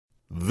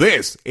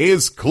This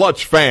is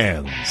Clutch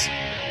Fans. From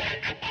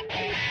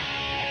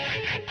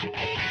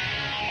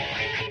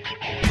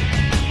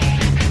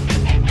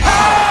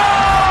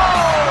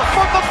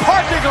the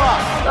parking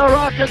lot. The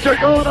Rockets are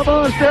going to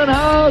Boston.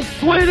 How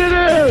sweet it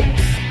is.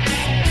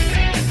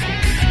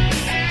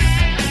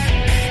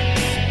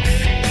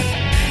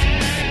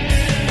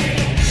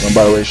 And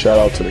by the way, shout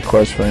out to the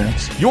Clutch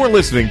Fans. You're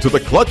listening to the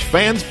Clutch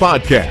Fans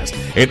Podcast,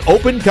 an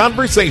open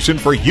conversation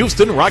for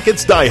Houston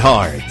Rockets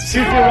diehards.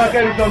 Houston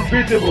Rockets is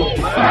unbeatable.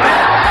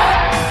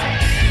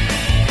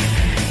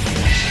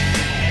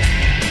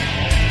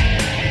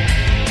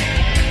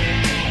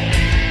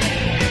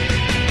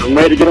 I'm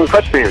ready to get on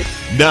Clutch Fans.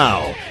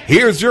 Now,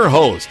 here's your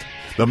host,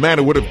 the man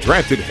who would have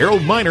drafted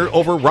Harold Miner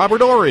over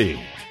Robert Horry,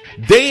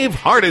 Dave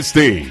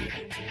Hardesty.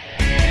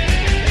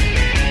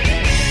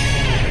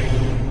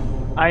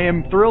 I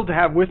am thrilled to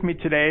have with me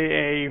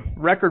today a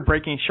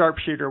record-breaking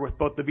sharpshooter with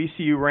both the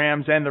VCU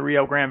Rams and the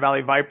Rio Grande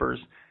Valley Vipers.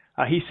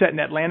 He set an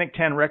Atlantic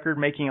 10 record,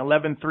 making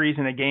 11 threes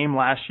in a game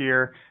last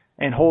year,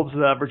 and holds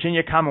the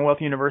Virginia Commonwealth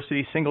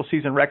University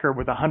single-season record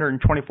with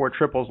 124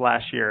 triples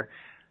last year.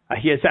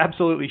 He has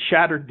absolutely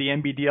shattered the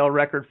NBDL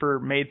record for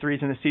made threes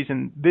in the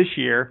season this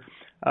year,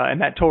 and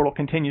that total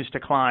continues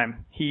to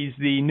climb. He's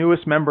the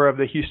newest member of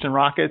the Houston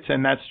Rockets,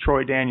 and that's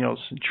Troy Daniels.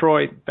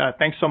 Troy,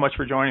 thanks so much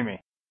for joining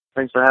me.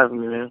 Thanks for having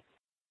me, man.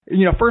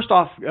 You know, first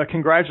off,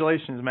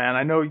 congratulations, man.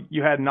 I know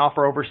you had an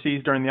offer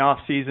overseas during the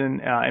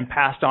off-season and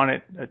passed on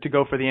it to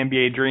go for the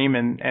NBA dream,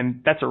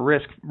 and that's a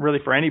risk really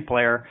for any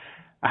player.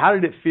 How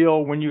did it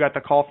feel when you got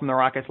the call from the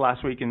Rockets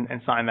last week and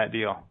signed that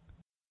deal?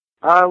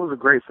 It was a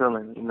great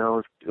feeling. You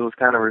know, it was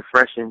kind of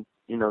refreshing,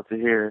 you know, to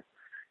hear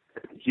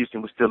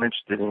Houston was still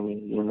interested in me.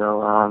 You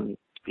know,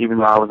 even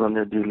though I was on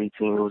their D-League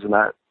team, there was a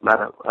lot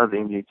of other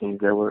NBA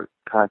teams that were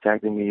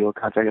contacting me or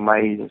contacting my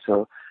agent.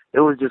 So it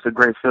was just a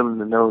great feeling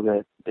to know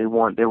that they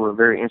were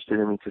very interested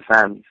in me to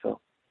sign me. So,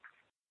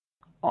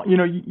 you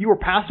know, you were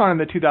passed on in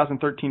the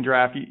 2013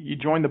 draft. You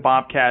joined the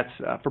Bobcats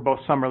for both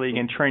summer league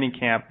and training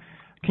camp.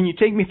 Can you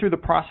take me through the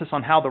process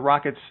on how the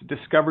Rockets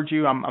discovered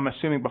you? I'm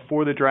assuming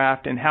before the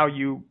draft, and how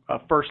you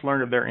first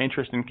learned of their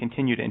interest and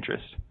continued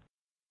interest.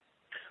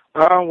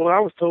 Well, I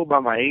was told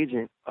by my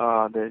agent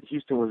that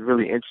Houston was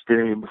really interested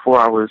in me before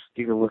I was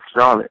even with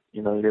Charlotte.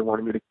 You know, they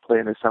wanted me to play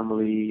in the summer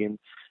league and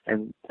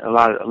a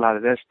lot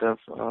of that stuff.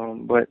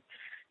 But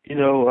you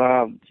know,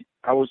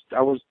 I was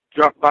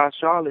dropped by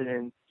Charlotte,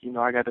 and you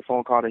know, I got the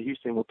phone call that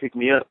Houston would pick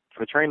me up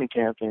for training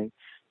camp, and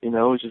you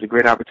know, it was just a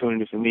great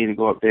opportunity for me to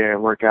go up there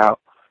and work out,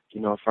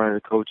 you know, in front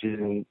of the coaches,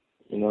 and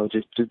you know,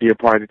 just be a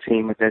part of the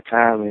team at that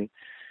time. And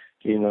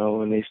you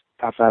know, and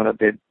I found out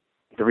that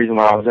the reason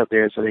why I was up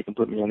there is so they can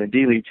put me on the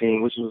D-League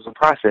team, which was a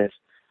process.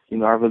 You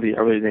know, I really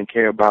didn't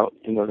care about,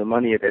 you know, the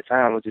money at that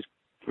time. I just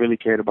really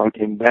cared about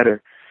getting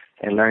better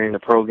and learning the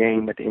pro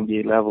game at the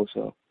NBA level.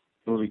 So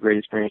it was a great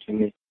experience for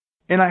me.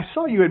 And I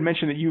saw you had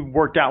mentioned that you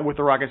worked out with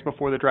the Rockets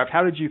before the draft.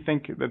 How did you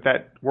think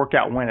that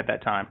workout went at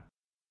that time?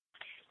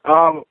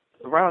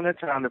 Around that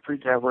time, the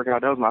pre-draft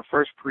workout, that was my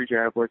first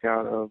pre-draft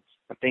workout of,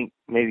 I think,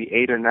 maybe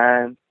 8 or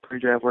 9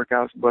 pre-draft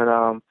workouts. But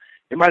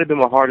it might have been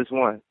my hardest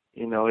one.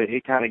 You know,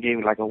 it kind of gave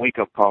me like a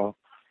wake-up call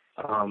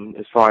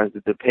as far as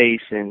the pace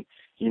and,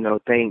 you know,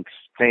 things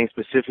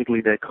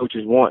specifically that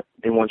coaches want.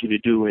 They want you to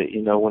do it,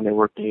 you know, when they're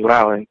working you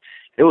out. And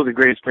it was a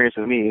great experience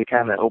for me. It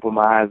kind of opened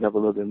my eyes up a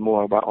little bit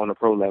more about on the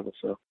pro level.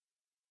 So,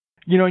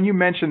 you know, and you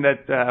mentioned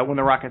that when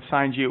the Rockets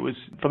signed you, it was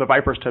for the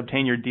Vipers to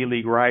obtain your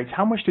D-League rights.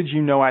 How much did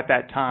you know at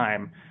that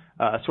time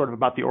sort of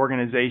about the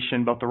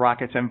organization, both the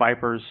Rockets and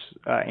Vipers,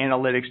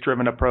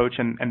 analytics-driven approach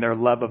and their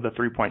love of the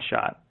three-point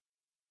shot?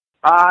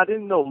 I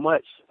didn't know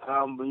much,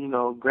 but, you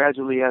know,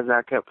 gradually as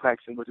I kept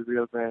practicing with the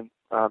Rio Grande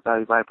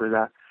Valley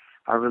Vipers,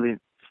 I really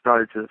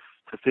started to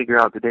figure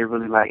out that they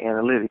really like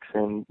analytics,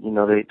 and, you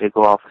know, they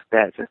go off of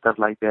stats and stuff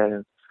like that,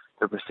 and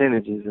the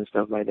percentages and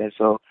stuff like that.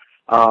 So,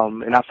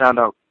 and I found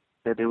out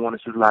that they want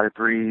to shoot a lot of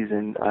threes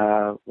and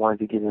wanted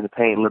to get in the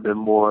paint a little bit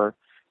more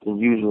than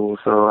usual.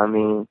 So, I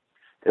mean,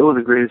 it was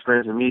a great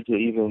experience for me to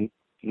even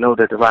know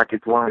that the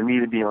Rockets wanted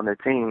me to be on their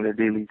team, their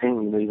daily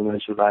team, you know, even though they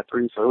shoot a lot of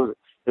threes. So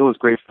it was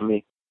great for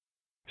me.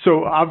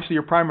 So obviously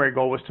your primary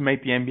goal was to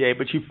make the NBA,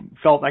 but you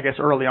felt, I guess,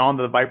 early on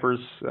that the Vipers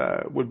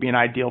would be an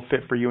ideal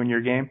fit for you in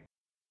your game?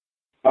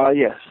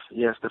 Yes.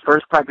 The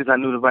first practice I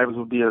knew the Vipers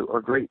would be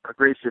a great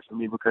fit for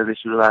me because they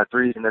shoot a lot of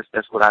threes, and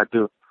that's what I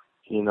do.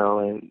 You know,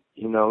 and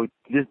you know,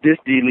 this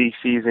D-League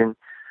season,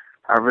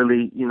 I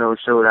really, you know,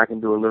 showed I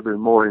can do a little bit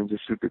more than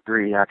just shoot the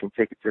three. I can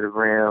take it to the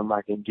rim.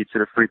 I can get to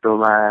the free throw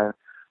line.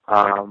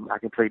 I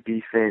can play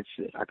defense.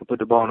 I can put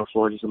the ball on the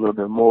floor just a little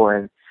bit more,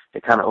 and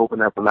it kind of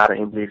opened up a lot of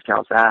NBA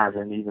scouts' eyes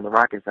and even the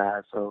Rockets'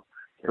 eyes. So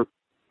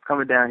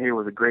coming down here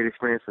was a great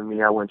experience for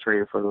me. I wouldn't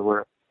trade it for the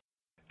world.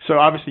 So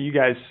obviously you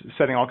guys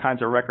setting all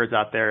kinds of records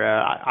out there,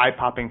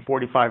 eye-popping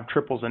 45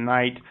 triples a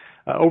night.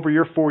 Over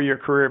your 4-year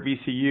career at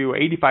VCU,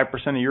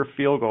 85% of your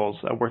field goals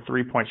were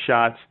three-point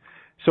shots.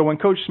 So when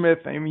Coach Smith,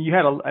 I mean, you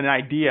had an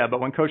idea,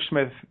 but when Coach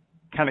Smith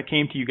kind of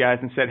came to you guys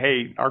and said,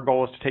 hey, our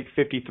goal is to take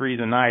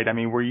 53s a night, I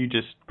mean, were you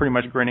just pretty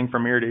much grinning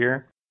from ear to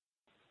ear?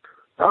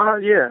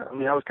 Yeah. I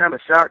mean, I was kind of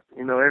shocked.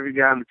 You know, every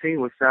guy on the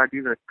team was shocked.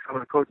 Even some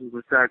of the coaches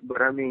were shocked.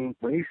 But I mean,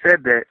 when he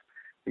said that,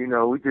 you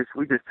know, we just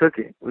took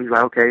it. We was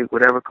like, okay,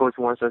 whatever coach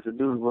wants us to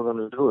do, we're going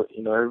to do it.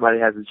 You know, everybody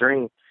has a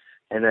dream,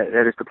 and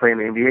that is to play in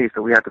the NBA.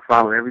 So we have to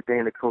follow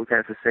everything the coach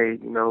has to say,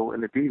 you know,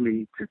 in the D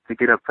League to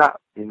get up top.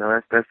 You know,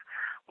 that's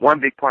one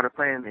big part of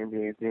playing in the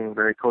NBA is being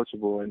very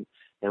coachable and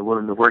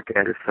willing to work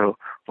at it. So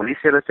when he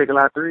said let's take a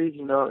lot of threes,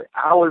 you know,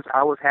 I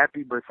was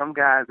happy, but some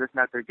guys that's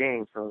not their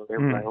game. So they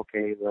were like,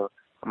 okay, well,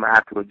 I'm gonna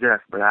have to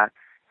adjust, but I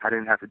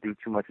didn't have to do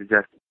too much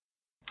adjusting.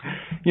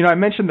 You know, I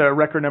mentioned the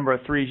record number of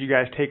threes you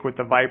guys take with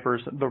the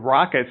Vipers. The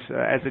Rockets,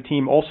 as a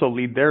team, also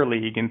lead their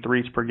league in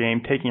threes per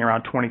game, taking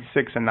around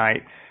 26 a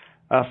night.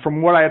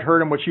 From what I had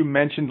heard and what you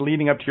mentioned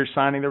leading up to your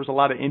signing, there was a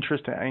lot of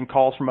interest and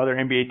calls from other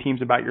NBA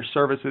teams about your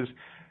services.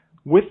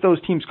 With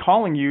those teams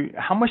calling you,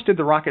 how much did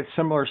the Rockets'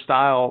 similar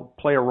style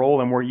play a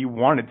role in where you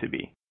wanted to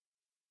be?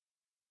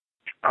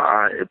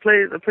 It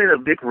played a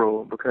big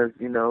role because,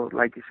 you know,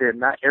 like you said,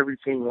 not every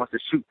team wants to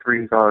shoot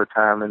threes all the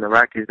time, and the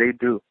Rockets, they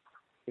do.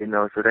 You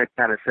know, so that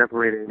kind of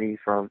separated me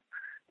from,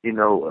 you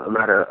know, a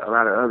lot of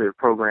other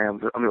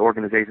programs,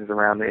 organizations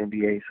around the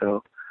NBA.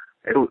 So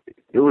it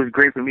was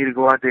great for me to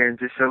go out there and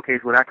just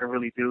showcase what I can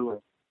really do.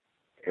 And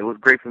it was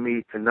great for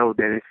me to know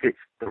that it fits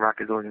the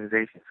Rockets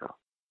organization. So.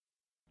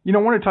 You know,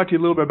 I want to talk to you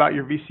a little bit about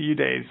your VCU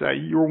days.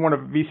 You were one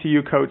of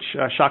VCU coach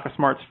Shaka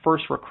Smart's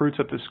first recruits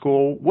at the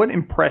school. What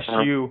impressed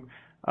you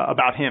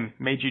about him,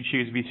 made you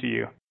choose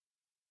VCU?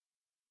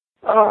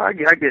 Oh, I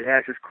get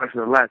asked this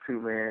question a lot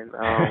too, man.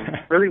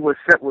 Really, what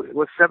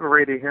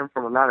separated him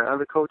from a lot of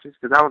other coaches,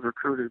 because I was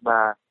recruited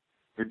by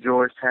the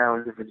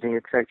Georgetown, the Virginia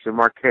Tech, the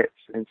Marquette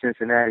in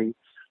Cincinnati.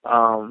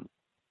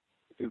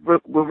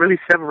 What really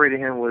separated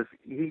him was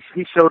he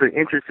showed an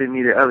interest in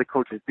me that other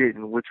coaches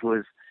didn't, which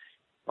was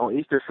on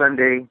Easter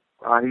Sunday.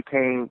 He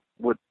came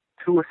with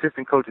 2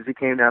 assistant coaches. He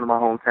came down to my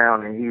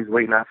hometown, and he was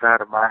waiting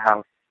outside of my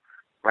house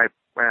right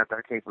after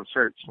I came from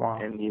church. Wow.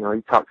 And, you know,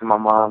 he talked to my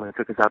mom and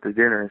took us out to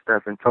dinner and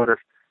stuff and told us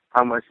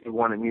how much he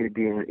wanted me to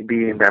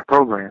be in that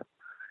program.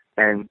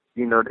 And,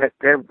 you know, that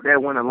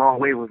went a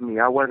long way with me.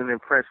 I wasn't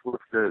impressed with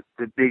the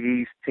Big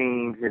East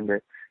teams and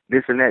the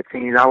this and that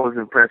teams. I was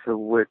impressed with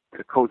what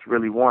the coach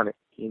really wanted,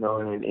 you know,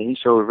 and he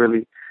showed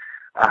really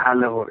a high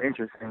level of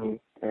interest in me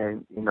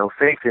and, you know,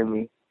 faith in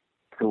me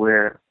to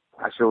where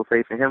I showed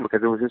faith in him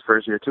because it was his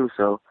first year too.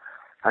 So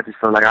I just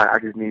felt like I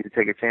just needed to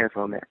take a chance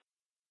on that.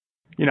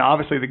 You know,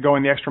 obviously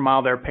going the extra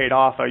mile there paid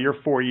off. Your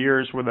 4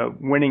 years were the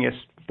winningest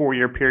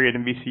 4-year period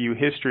in VCU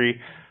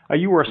history.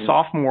 You were a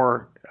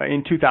sophomore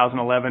in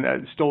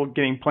 2011, still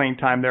getting playing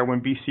time there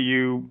when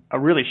VCU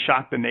really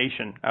shocked the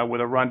nation with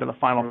a run to the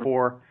Final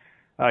Four.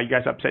 You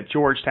guys upset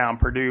Georgetown,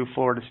 Purdue,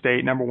 Florida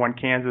State, number 1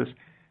 Kansas.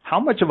 How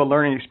much of a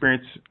learning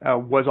experience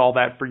was all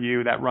that for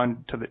you, that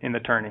run in the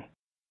tourney?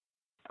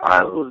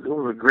 It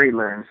was a great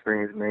learning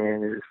experience,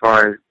 man. As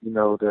far as, you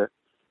know, the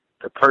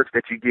perks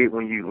that you get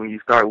when you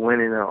start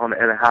winning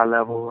at a high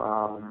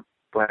level.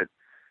 But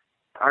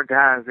our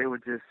guys, they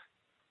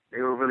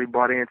were really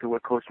bought into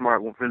what Coach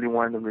Smart really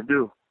wanted them to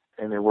do.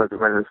 And it wasn't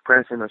whether it's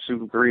pressing or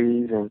shooting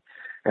threes and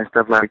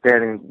stuff like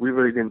that. And we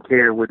really didn't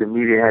care what the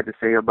media had to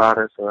say about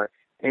us or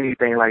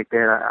anything like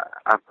that.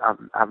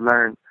 I've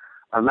learned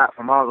a lot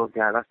from all those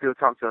guys. I still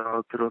talk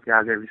to those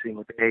guys every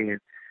single day. And,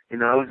 you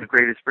know, it was a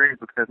great experience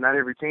because not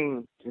every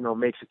team, you know,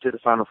 makes it to the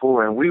Final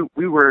Four. And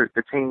we were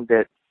the team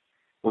that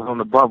was on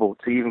the bubble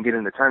to even get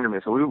in the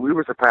tournament. So we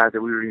were surprised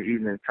that we were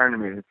even in the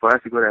tournament. And for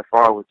us to go that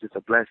far was just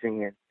a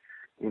blessing and,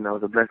 you know,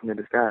 the blessing in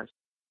disguise.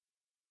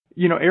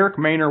 You know, Eric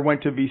Maynor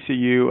went to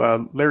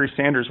VCU. Larry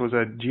Sanders was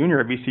a junior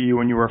at VCU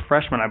when you were a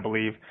freshman, I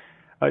believe.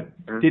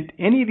 Did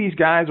any of these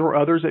guys or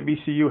others at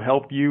VCU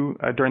help you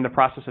during the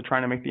process of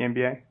trying to make the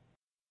NBA?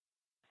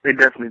 They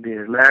definitely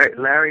did.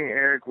 Larry and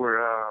Eric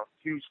were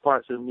huge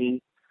parts of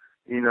me,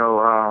 you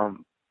know,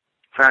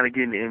 trying to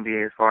get in the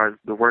NBA as far as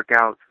the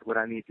workouts, what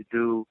I need to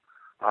do,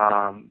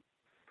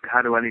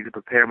 how do I need to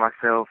prepare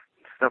myself,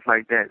 stuff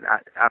like that.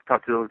 I've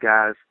talked to those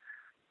guys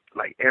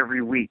like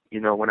every week,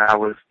 you know, when I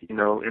was, you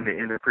know, in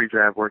the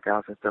pre-draft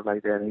workouts and stuff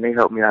like that, and they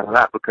helped me out a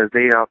lot because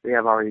they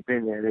have already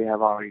been there, they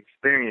have already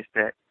experienced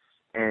that,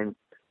 and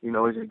you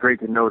know, it's just great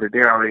to know that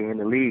they're already in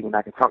the league and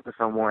I can talk to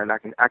someone and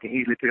I can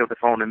easily pick up the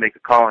phone and make a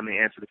call and they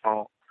answer the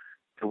phone,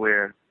 to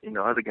where, you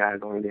know, other guys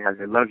don't really have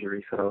that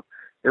luxury. So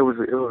it was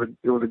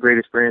a great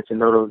experience to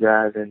know those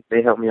guys, and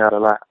they helped me out a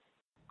lot.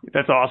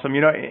 That's awesome.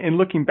 You know, in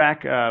looking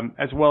back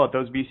as well at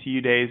those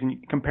VCU days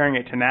and comparing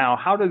it to now,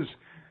 how does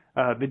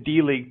the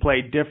D-League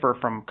play differ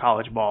from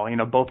college ball, you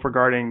know, both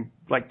regarding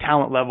like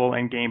talent level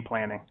and game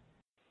planning?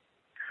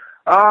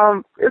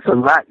 It's a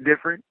lot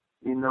different,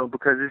 you know,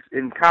 because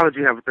in college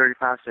you have a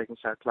 35-second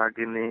shot clock.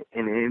 In the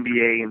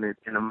NBA and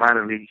in the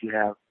minor leagues you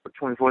have a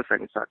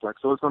 24-second shot clock.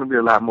 So it's going to be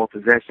a lot more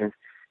possessions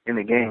in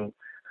the game.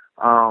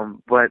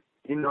 But,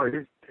 you know,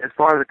 as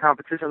far as the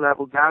competition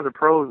level, guys are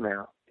pros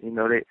now. You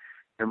know,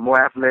 they're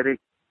more athletic,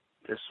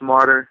 they're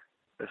smarter,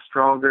 they're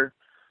stronger.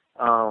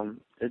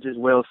 They're just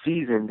well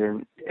seasoned,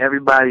 and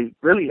everybody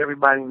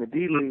in the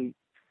D League,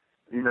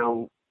 you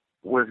know,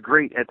 was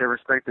great at their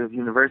respective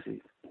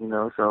universities. you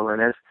know. So,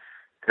 and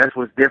that's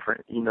what's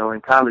different, you know.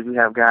 In college, you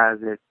have guys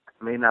that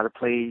may not have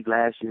played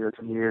last year or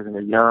 2 years, and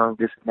they're young,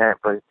 this and that.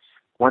 But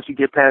once you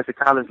get past the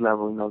college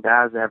level, you know,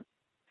 guys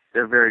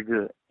they're very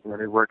good. You know,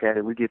 they work at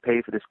it. We get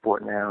paid for this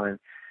sport now, and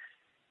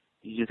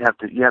you just have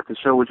to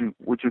show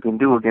what you can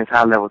do against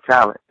high level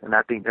talent. And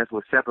I think that's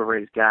what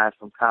separates guys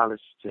from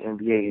college to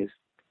NBA is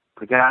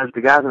the guys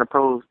in the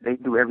pros, they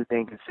do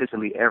everything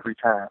consistently every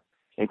time.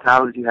 In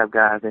college, you have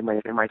guys they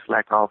might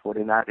slack off or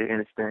they're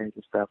inexperienced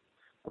and stuff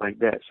like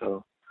that.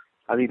 So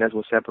I think that's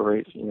what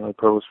separates, you know,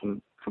 pros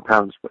from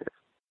college players.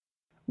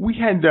 We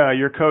had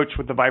your coach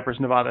with the Vipers,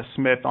 Nevada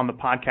Smith, on the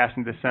podcast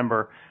in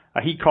December.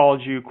 He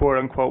called you, quote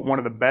unquote, one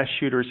of the best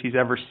shooters he's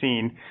ever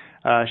seen.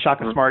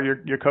 Shaka Smart,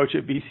 your coach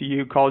at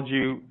VCU, called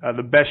you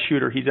the best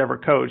shooter he's ever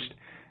coached.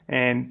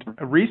 And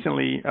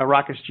recently,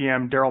 Rockets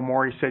GM Daryl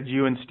Morey said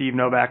you and Steve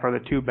Novak are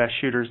the two best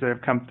shooters that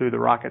have come through the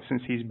Rockets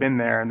since he's been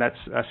there, and that's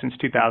since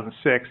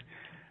 2006.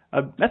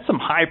 That's some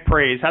high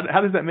praise.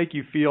 How does that make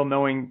you feel,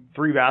 knowing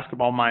three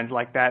basketball minds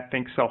like that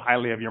think so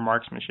highly of your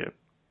marksmanship?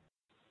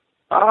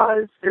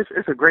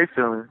 It's a great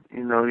feeling,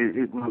 you know.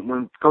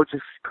 When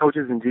coaches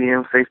and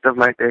GMs say stuff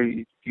like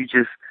that, you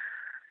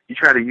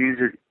try to use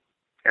it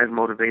as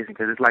motivation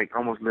because it's like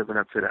almost living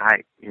up to the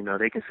hype. You know,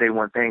 they can say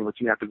one thing, but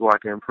you have to go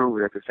out there and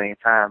prove it at the same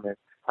time. And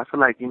I feel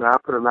like, you know, I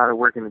put a lot of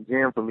work in the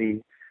gym for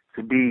me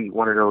to be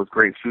one of those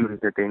great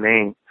shooters that they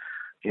name.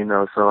 You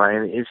know, so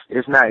and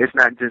it's not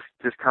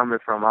just coming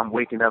from I'm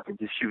waking up and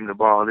just shooting the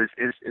ball.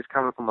 It's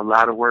coming from a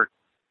lot of work,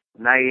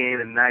 night in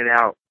and night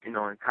out. You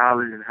know, in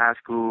college and high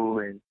school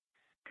and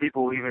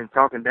people even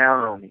talking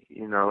down on me,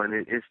 you know, and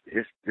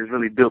it's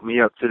really built me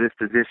up to this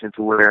position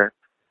to where,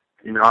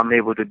 you know, I'm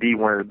able to be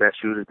one of the best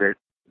shooters that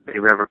they've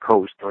ever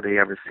coached or they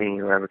ever seen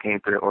or ever came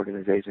to the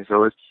organization.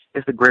 So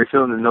it's a great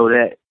feeling to know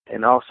that,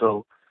 and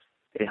also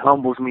it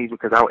humbles me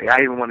because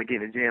I even want to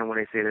get in the gym when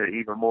they say that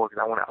even more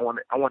because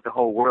I want the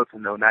whole world to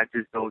know, not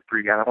just those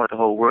three guys. I want the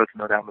whole world to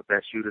know that I'm the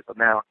best shooter. So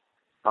now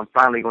I'm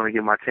finally going to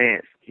get my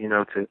chance, you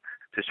know, to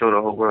show the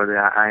whole world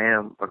that I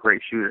am a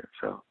great shooter.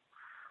 So.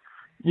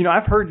 You know,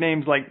 I've heard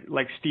names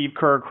like Steve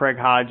Kerr, Craig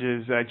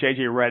Hodges,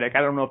 J.J. Redick.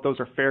 I don't know if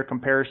those are fair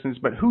comparisons,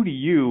 but who do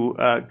you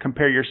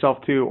compare yourself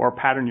to or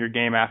pattern your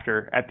game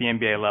after at the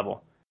NBA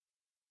level?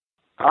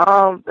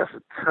 That's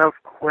a tough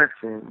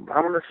question.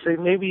 I'm going to say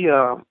maybe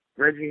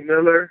Reggie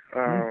Miller,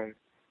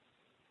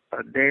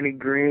 Danny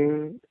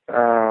Green,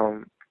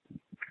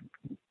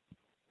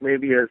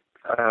 maybe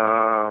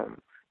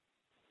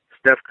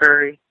Steph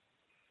Curry.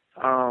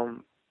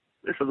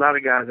 There's a lot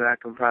of guys that I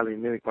can probably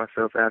mimic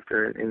myself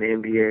after in the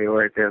NBA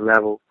or at their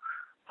level.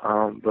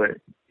 But,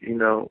 you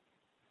know,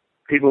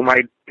 people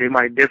might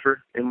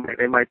differ.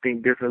 They might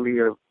think differently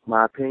of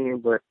my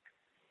opinion, but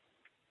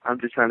I'm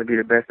just trying to be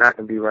the best I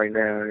can be right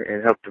now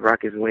and help the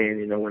Rockets win,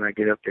 you know, when I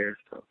get up there.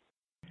 So.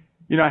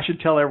 You know, I should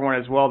tell everyone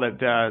as well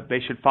that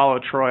they should follow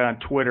Troy on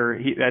Twitter.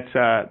 That's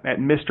at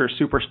Mr.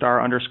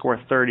 Superstar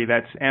 _30.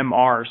 That's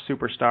MR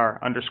Superstar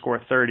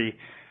 _30.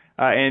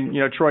 And, you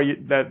know, Troy,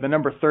 the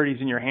number 30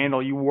 is in your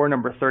handle. You wore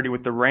number 30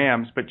 with the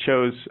Rams, but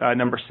chose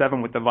number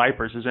 7 with the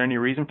Vipers. Is there any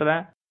reason for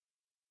that?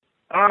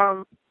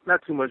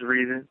 Not too much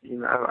reason. You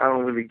know, I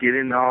don't really get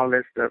into all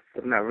that stuff.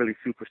 I'm not really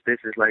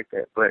superstitious like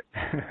that. But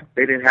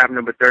they didn't have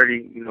number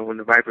 30, you know, when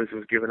the Vipers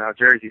was giving out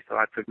jerseys, so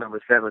I took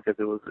number 7 because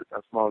it was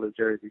a smaller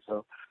jersey.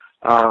 So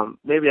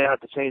maybe I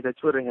have to change that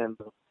Twitter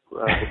handle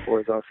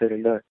before it's all said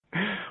and done.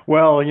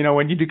 Well, you know,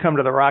 when you do come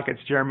to the Rockets,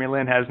 Jeremy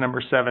Lin has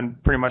number 7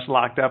 pretty much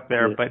locked up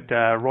there, yeah. But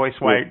Royce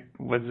White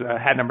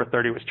had number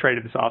 30, was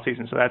traded this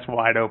offseason, so that's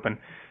wide open.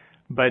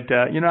 But,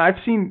 you know, I've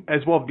seen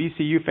as well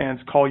VCU fans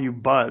call you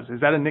Buzz.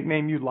 Is that a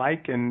nickname you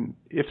like? And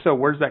if so,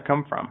 where does that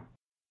come from?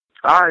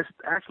 I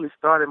actually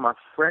started my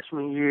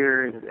freshman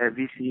year at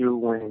VCU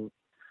when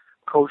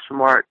Coach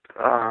Smart,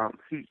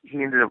 he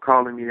ended up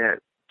calling me that,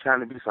 trying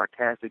to be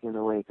sarcastic in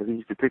a way, because he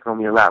used to pick on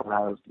me a lot when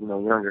I was, you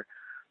know, younger.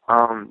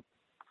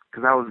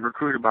 Because I was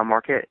recruited by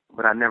Marquette,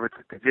 but I never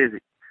took the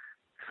visit.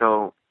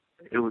 So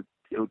it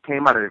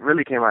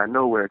really came out of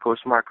nowhere. Coach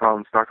Smart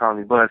started calling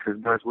me Buzz,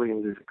 because Buzz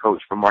Williams is a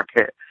coach from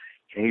Marquette.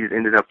 And he just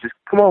ended up just,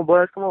 come on,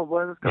 Buzz,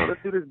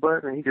 let's do this,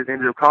 Buzz. And he just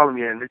ended up calling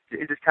me, and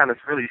it just kind of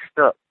really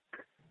stuck.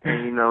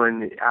 And, you know,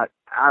 and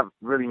I've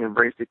really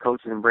embraced it.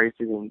 Coaches embraced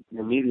it, and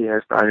the media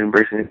has started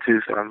embracing it too.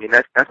 So, I mean,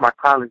 that's my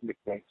college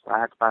nickname. So I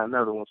have to find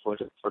another one for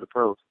the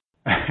pros.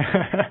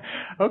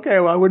 Okay,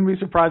 well, I wouldn't be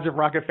surprised if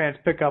Rocket fans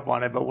pick up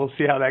on it, but we'll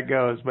see how that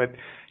goes. But,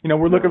 you know,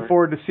 we're looking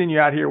forward to seeing you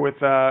out here with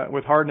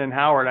Harden and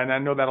Howard, and I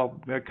know that'll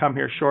come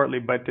here shortly.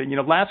 But, you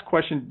know, last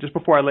question, just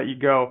before I let you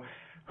go,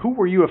 who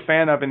were you a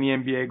fan of in the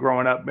NBA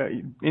growing up,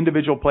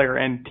 individual player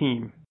and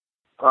team?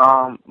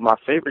 My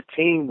favorite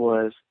team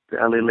was the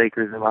LA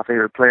Lakers, and my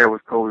favorite player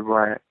was Kobe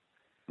Bryant.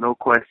 No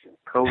question.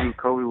 Kobe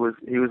was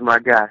my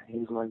guy. He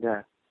was my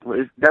guy. Well,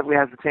 it definitely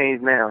has to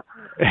change now,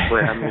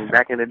 but I mean,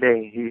 back in the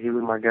day, he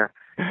was my guy.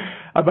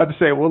 I'm about to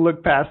say we'll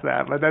look past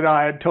that, but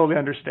I totally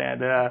understand.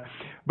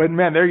 But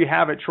man, there you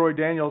have it, Troy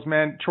Daniels.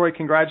 Man, Troy,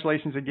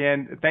 congratulations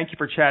again. Thank you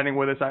for chatting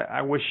with us.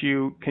 I wish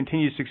you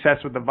continued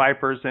success with the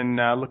Vipers, and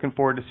looking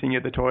forward to seeing you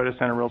at the Toyota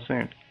Center real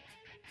soon.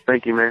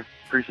 Thank you, man.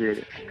 Appreciate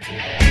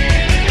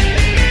it.